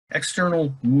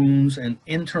External wounds and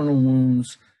internal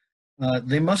wounds,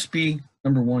 they must be,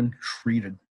 number one,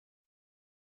 treated.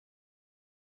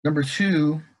 Number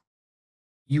two,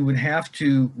 you would have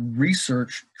to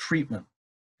research treatment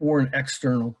for an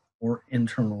external or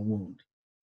internal wound.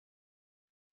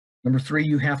 Number three,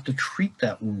 you have to treat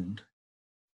that wound.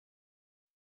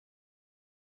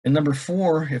 And number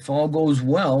four, if all goes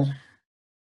well,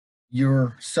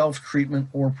 your self-treatment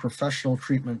or professional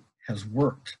treatment has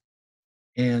worked,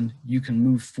 and you can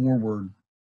move forward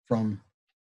from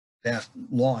that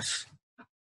loss.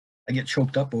 I get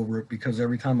choked up over it because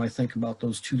every time I think about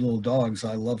those two little dogs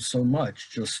I love so much,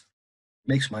 just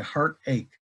makes my heart ache.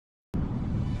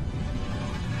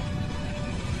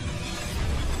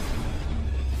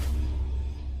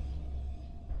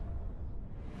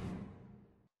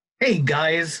 Hey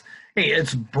guys, hey,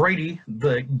 it's Brady,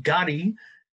 the Gotti.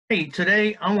 Hey,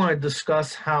 today I want to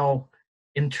discuss how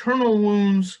internal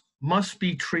wounds must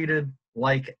be treated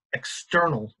like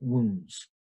external wounds.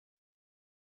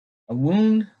 A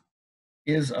wound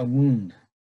is a wound.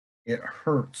 It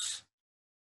hurts.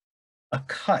 A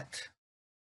cut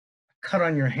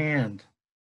on your hand,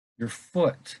 your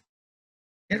foot,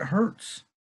 it hurts.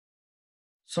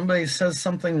 Somebody says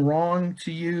something wrong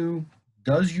to you,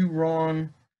 does you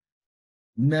wrong,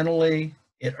 mentally,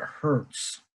 it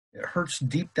hurts. It hurts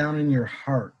deep down in your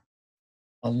heart.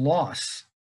 A loss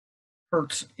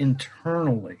hurts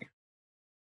internally.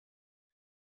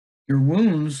 Your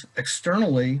wounds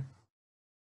externally,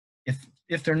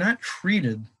 if they're not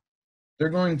treated, they're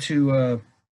going to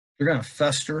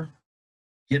fester,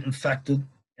 get infected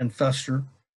and fester.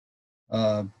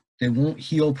 They won't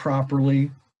heal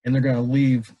properly, and they're going to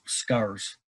leave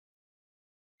scars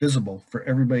visible for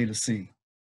everybody to see.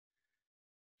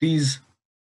 These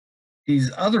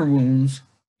other wounds,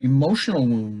 emotional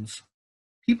wounds,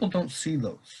 people don't see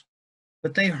those,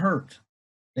 but they hurt.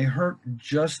 They hurt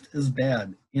just as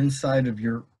bad inside of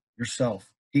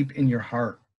yourself, deep in your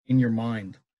heart, in your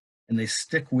mind, and they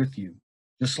stick with you.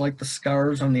 Just like the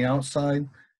scars on the outside,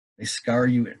 they scar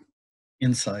you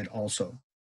inside also.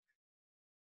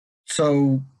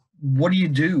 So what do you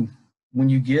do when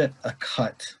you get a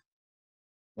cut?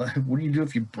 What do you do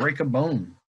if you break a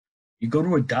bone? You go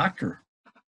to a doctor.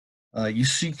 You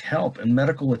seek help and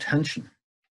medical attention.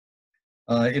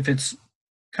 If it's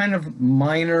kind of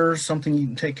minor, something you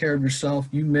can take care of yourself,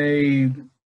 you may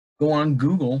go on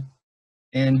Google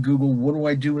and Google, what do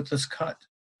I do with this cut?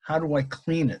 How do I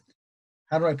clean it?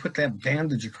 How do I put that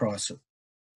bandage across it?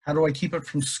 How do I keep it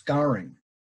from scarring?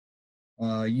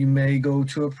 You may go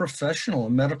to a professional, a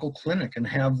medical clinic, and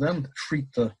have them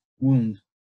treat the wound,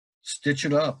 stitch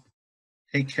it up,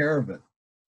 take care of it.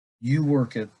 You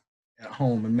work it at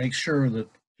home and make sure that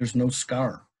there's no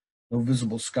scar, no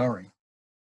visible scarring.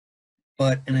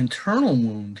 But an internal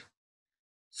wound,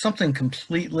 something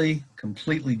completely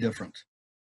different.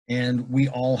 And we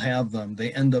all have them.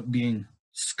 They end up being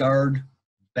scarred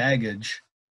baggage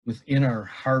within our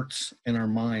hearts and our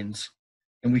minds,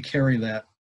 and we carry that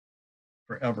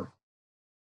forever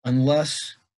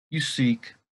unless you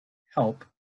seek help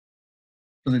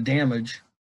for the damage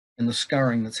and the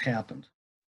scarring that's happened.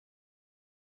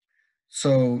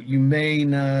 So you may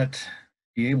not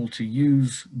be able to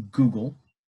use Google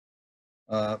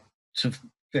to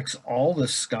fix all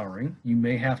this scarring. You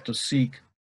may have to seek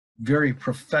very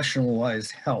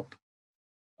professionalized help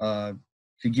to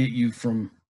get you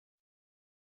from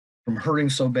hurting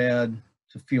so bad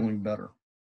to feeling better.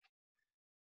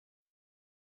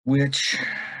 Which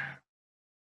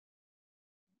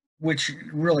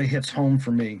really hits home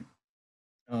for me.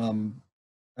 I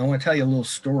want to tell you a little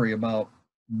story about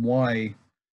why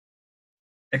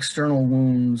external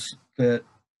wounds that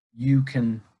you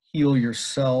can heal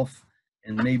yourself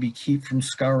and maybe keep from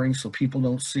scarring so people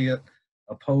don't see it,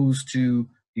 opposed to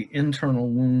the internal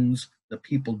wounds that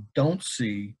people don't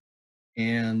see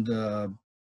and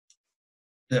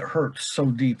that hurt so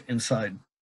deep inside.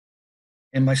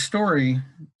 And my story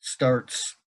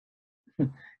starts, it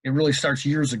really starts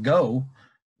years ago,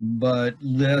 but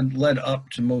led up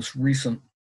to most recent,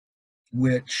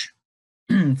 which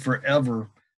forever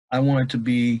I wanted to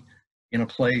be in a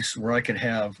place where I could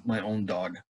have my own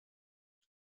dog.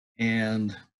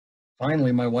 And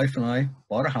finally, my wife and I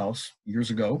bought a house years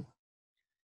ago,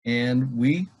 and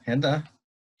we had the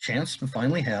chance to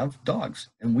finally have dogs,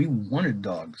 and we wanted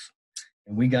dogs.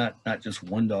 And we got not just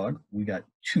one dog, we got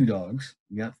two dogs,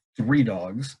 we got three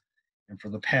dogs. And for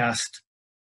the past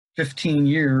 15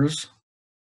 years,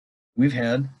 we've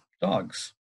had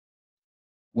dogs.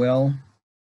 Well,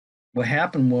 what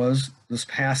happened was this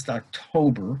past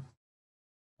October,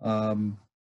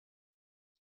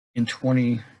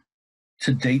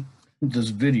 to date this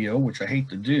video, which I hate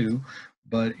to do,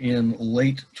 but in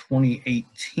late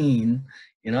 2018,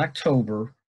 in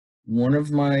October, one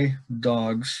of my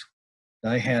dogs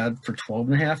that I had for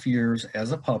 12 and a half years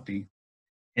as a puppy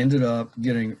ended up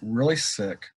getting really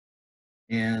sick.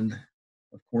 And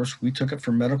of course, we took it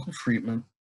for medical treatment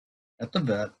at the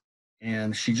vet,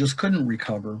 and she just couldn't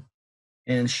recover.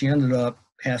 And she ended up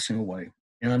passing away.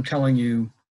 And I'm telling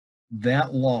you,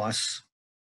 that loss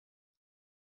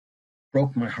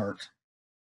broke my heart.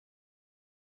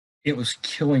 It was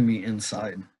killing me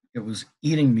inside. It was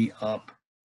eating me up.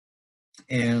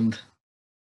 And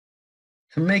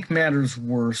to make matters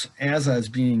worse, as I was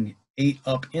being ate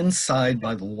up inside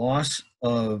by the loss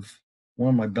of one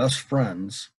of my best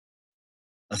friends,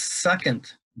 a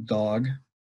second dog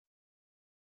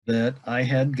that I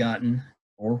had gotten,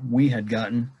 or we had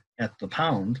gotten at the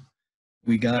pound,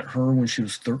 we got her when she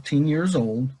was 13 years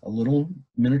old, a little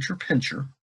miniature pincher.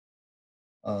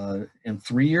 And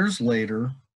 3 years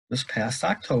later, this past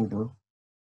October,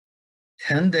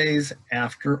 10 days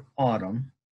after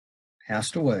Autumn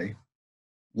passed away,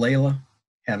 Layla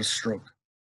had a stroke.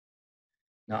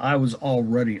 Now, I was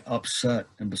already upset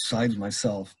and beside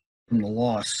myself from the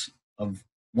loss of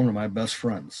one of my best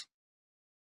friends.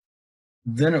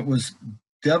 Then it was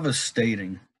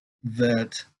devastating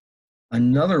that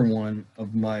another one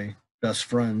of my best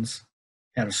friends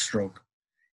had a stroke.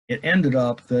 It ended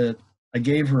up that I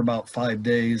gave her about 5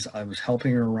 days. I was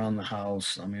helping her around the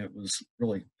house. I mean, it was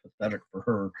really pathetic for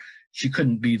her. She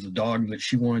couldn't be the dog that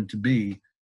she wanted to be.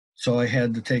 So I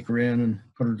had to take her in and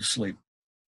put her to sleep.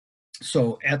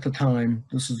 So at the time,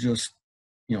 this is just,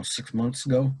 6 months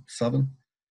ago, 7,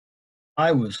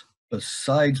 I was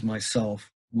besides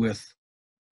myself with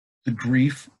the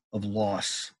grief of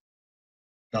loss,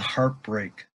 the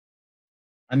heartbreak.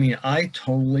 I mean, I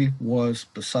totally was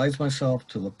besides myself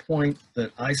to the point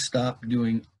that I stopped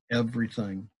doing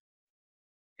everything.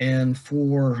 And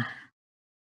for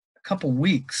a couple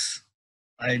weeks,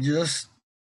 I was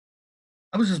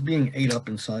just being ate up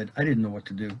inside. I didn't know what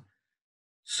to do.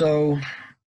 So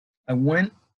I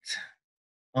went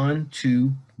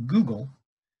onto Google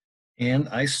and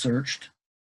I searched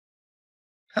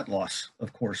pet loss,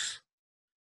 of course,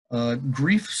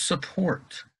 grief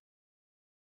support,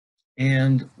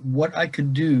 and what I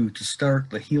could do to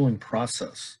start the healing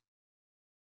process.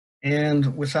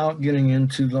 And without getting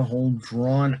into the whole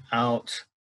drawn out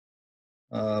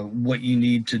what you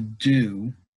need to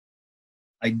do,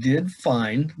 I did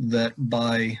find that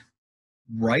by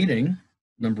writing,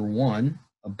 number one,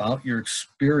 about your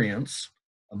experience,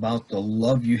 about the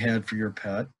love you had for your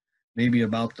pet, maybe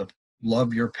about the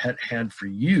love your pet had for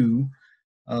you,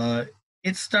 uh,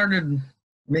 it started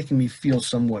making me feel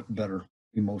somewhat better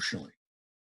emotionally.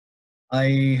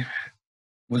 I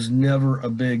was never a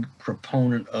big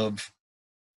proponent of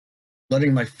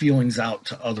letting my feelings out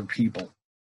to other people,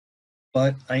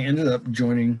 but I ended up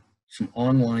joining some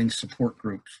online support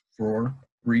groups for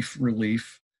grief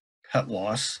relief, pet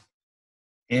loss,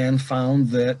 and found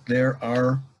that there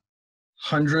are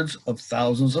hundreds of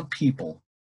thousands of people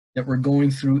that were going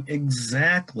through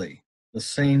exactly the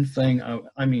same thing.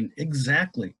 I mean,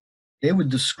 exactly. They would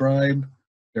describe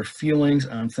their feelings,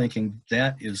 and I'm thinking,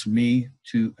 that is me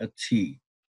to a T.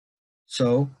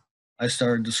 So I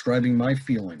started describing my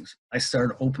feelings. I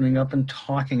started opening up and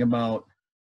talking about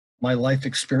my life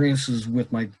experiences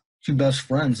with my two best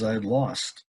friends I had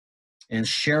lost and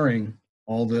sharing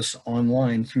all this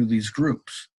online through these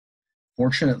groups.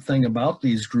 Fortunate thing about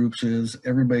these groups is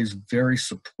everybody's very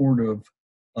supportive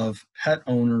of pet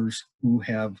owners who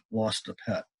have lost a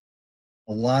pet.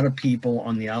 A lot of people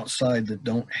on the outside that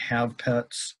don't have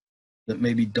pets, that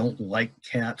maybe don't like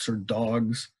cats or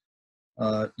dogs,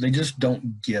 they just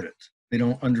don't get it. They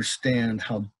don't understand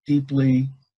how deeply,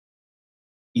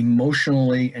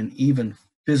 emotionally, and even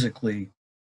physically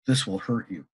this will hurt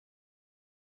you.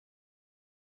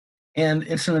 And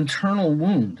it's an internal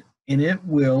wound, and it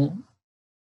will,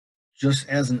 just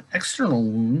as an external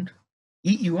wound,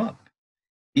 eat you up.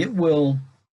 It will,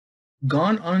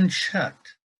 gone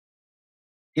unchecked,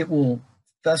 it will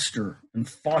fester and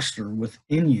foster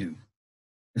within you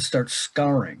and start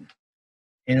scarring.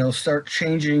 And it'll start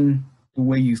changing the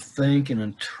way you think and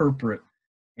interpret,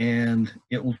 and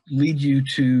it will lead you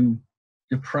to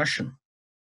depression,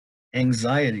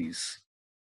 anxieties,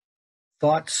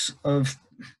 thoughts of,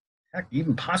 heck,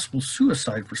 even possible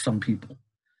suicide for some people.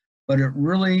 But it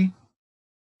really,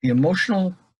 the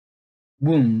emotional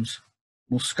wounds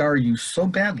will scar you so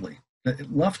badly that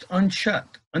it left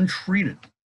unchecked, untreated,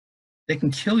 they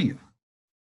can kill you.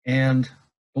 And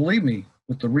believe me,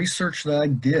 with the research that I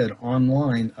did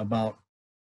online about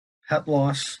pet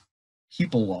loss,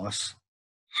 people loss,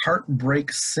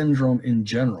 heartbreak syndrome in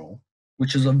general,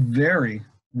 which is a very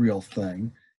real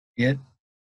thing. It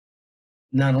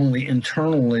not only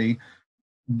internally,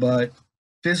 but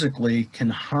physically can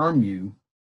harm you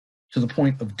to the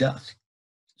point of death.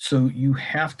 So you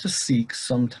have to seek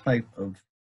some type of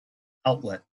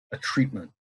outlet, a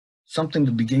treatment, something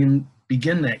to begin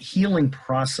that healing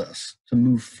process to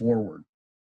move forward.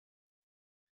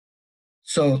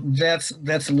 So that's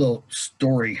a little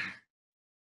story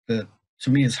that to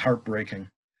me is heartbreaking.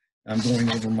 I'm going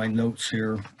over my notes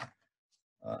here.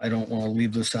 I don't want to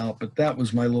leave this out, but that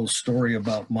was my little story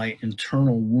about my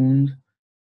internal wound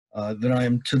that I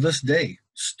am to this day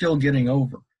still getting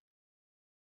over.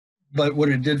 But what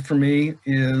it did for me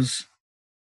is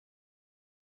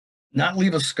not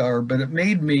leave a scar, but it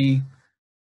made me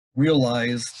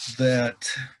realize that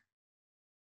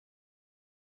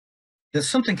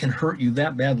something can hurt you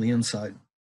that badly inside.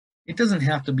 It doesn't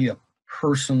have to be a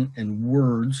person and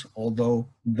words, although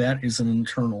that is an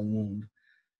internal wound.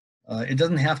 It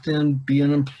doesn't have to be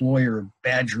an employer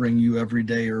badgering you every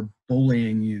day or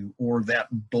bullying you or that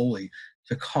bully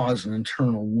to cause an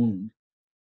internal wound.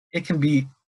 It can be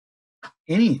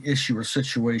any issue or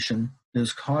situation that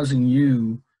is causing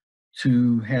you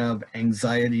to have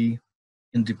anxiety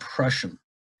and depression.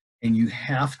 And you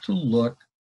have to look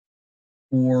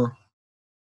for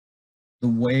the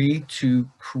way to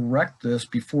correct this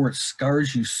before it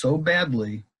scars you so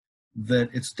badly that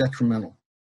it's detrimental.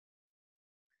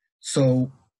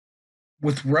 So,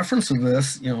 with reference to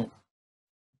this,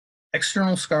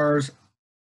 external scars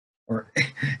or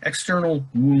external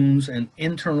wounds and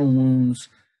internal wounds,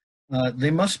 they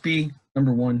must be,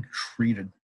 number one,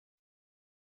 treated.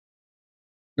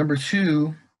 Number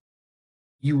two,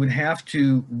 you would have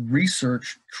to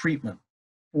research treatment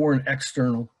for an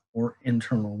external or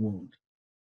internal wound.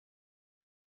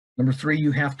 Number three,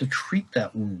 you have to treat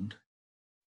that wound.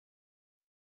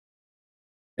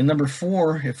 And number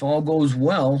four, if all goes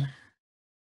well,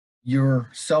 your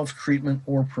self-treatment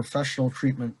or professional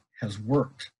treatment has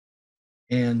worked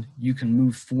and you can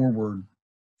move forward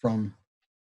from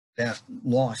that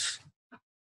loss.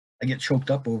 I get choked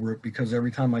up over it because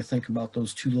every time I think about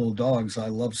those two little dogs I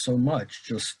love so much,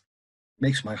 just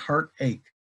makes my heart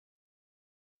ache.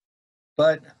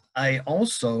 But I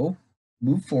also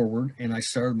moved forward and I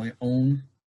started my own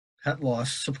pet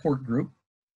loss support group.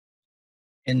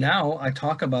 And now I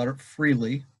talk about it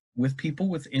freely with people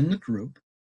within the group.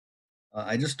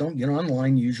 I just don't get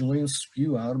online usually and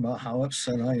spew out about how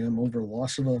upset I am over the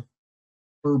loss of a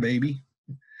fur baby.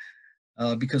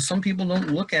 Because some people don't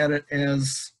look at it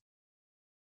as,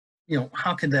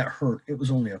 how could that hurt? It was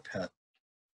only a pet.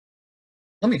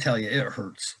 Let me tell you, it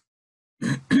hurts.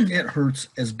 It hurts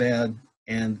as bad,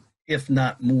 and if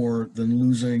not more, than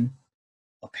losing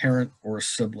a parent or a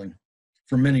sibling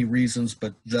for many reasons.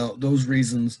 But those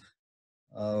reasons,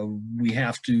 we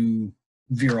have to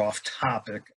veer off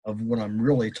topic of what I'm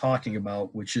really talking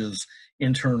about, which is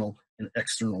internal and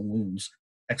external wounds,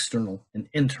 external and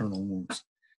internal wounds.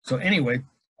 So anyway,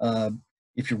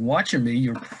 if you're watching me,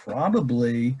 you're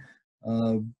probably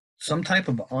some type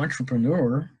of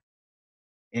entrepreneur,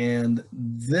 and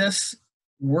this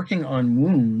working on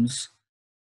wounds,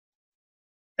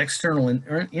 external and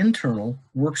internal,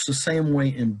 works the same way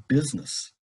in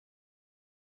business.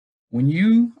 When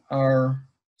you are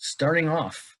starting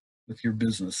off with your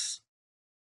business,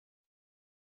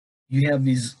 you have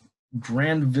these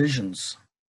grand visions,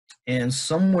 and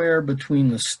somewhere between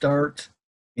the start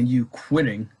and you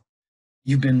quitting,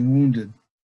 you've been wounded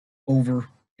over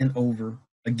and over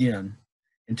again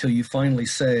until you finally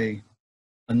say,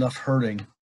 enough hurting,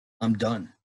 I'm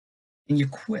done, and you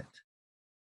quit.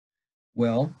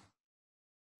 Well,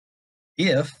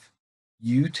 if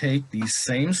you take these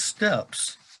same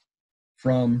steps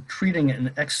from treating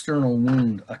an external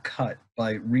wound, a cut,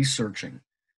 by researching,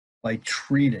 by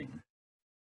treating,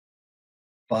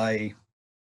 by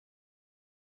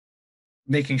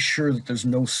making sure that there's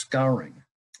no scarring,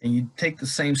 and you take the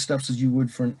same steps as you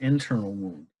would for an internal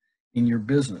wound in your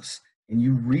business, and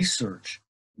you research,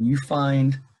 and you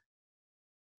find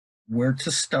where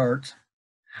to start,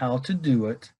 how to do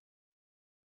it,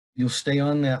 you'll stay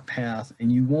on that path,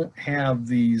 and you won't have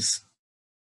these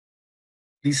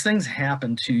things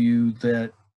happen to you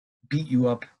that beat you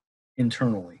up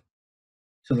internally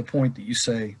to the point that you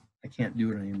say, I can't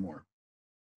do it anymore.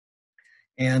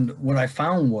 And what I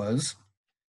found was,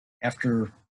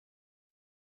 after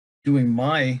doing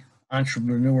my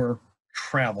entrepreneur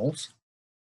travels,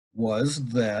 was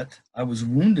that I was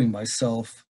wounding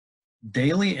myself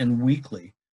daily and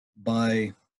weekly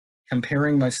by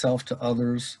comparing myself to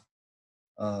others,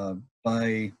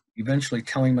 by eventually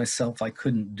telling myself I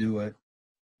couldn't do it,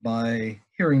 by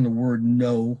hearing the word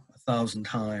no 1,000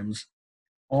 times,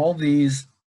 all these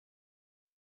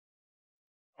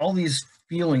all these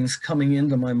feelings coming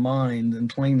into my mind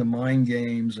and playing the mind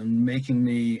games and making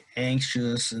me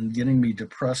anxious and getting me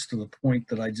depressed to the point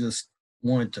that I just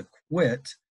wanted to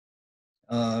quit,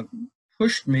 uh,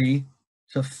 pushed me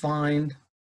to find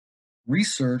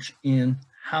research in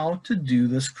how to do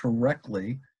this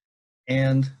correctly.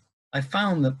 And I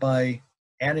found that by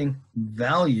adding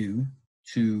value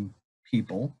to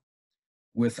people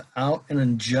without an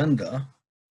agenda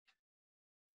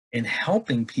and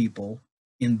helping people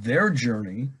in their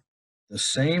journey, the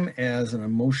same as an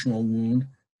emotional wound,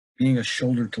 being a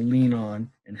shoulder to lean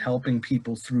on and helping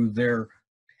people through their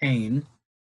pain,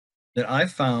 that I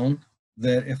found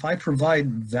that if I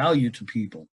provide value to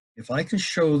people, if I can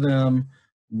show them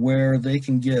where they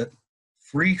can get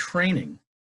free training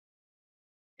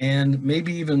and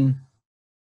maybe even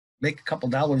make a couple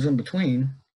dollars in between,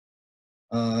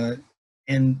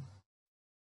 and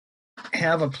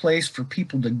have a place for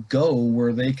people to go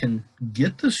where they can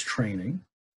get this training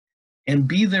and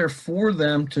be there for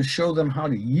them to show them how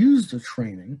to use the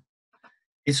training,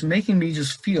 it's making me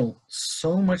just feel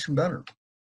so much better.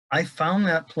 I found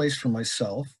that place for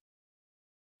myself.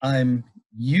 I'm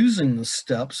using the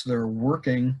steps that are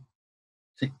working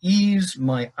to ease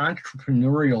my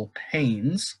entrepreneurial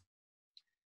pains.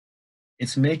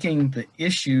 It's making the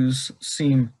issues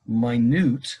seem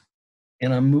minute,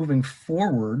 and I'm moving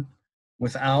forward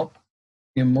without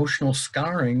the emotional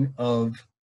scarring of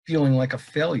feeling like a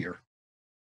failure.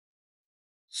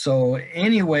 So,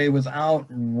 anyway, without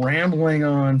rambling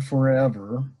on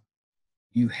forever,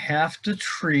 you have to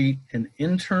treat an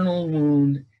internal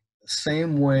wound the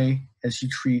same way as you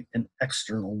treat an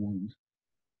external wound.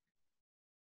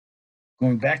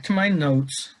 Going back to my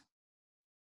notes,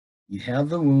 you have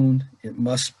the wound, it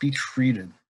must be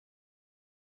treated.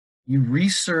 You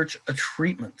research a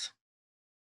treatment.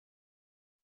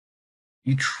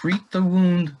 You treat the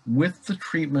wound with the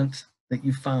treatment that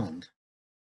you found.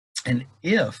 And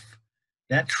if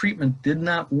that treatment did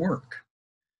not work,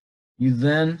 you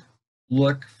then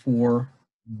look for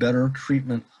better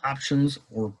treatment options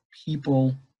or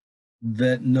people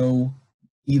that know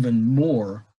even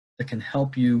more that can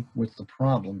help you with the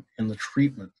problem and the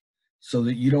treatment so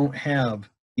that you don't have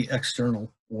the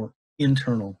external or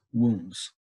internal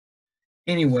wounds.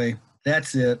 Anyway,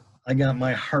 that's it. I got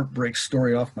my heartbreak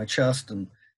story off my chest, and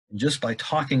just by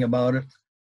talking about it,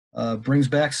 brings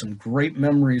back some great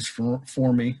memories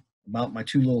for me about my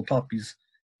two little puppies.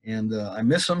 And I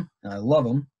miss them, and I love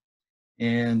them.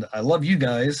 And I love you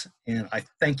guys, and I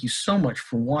thank you so much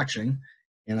for watching,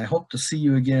 and I hope to see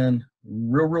you again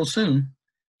real soon.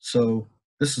 So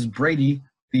this is Brady,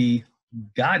 the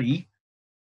Gotti,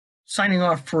 signing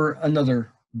off for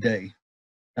another day.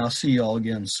 I'll see you all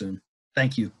again soon.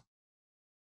 Thank you.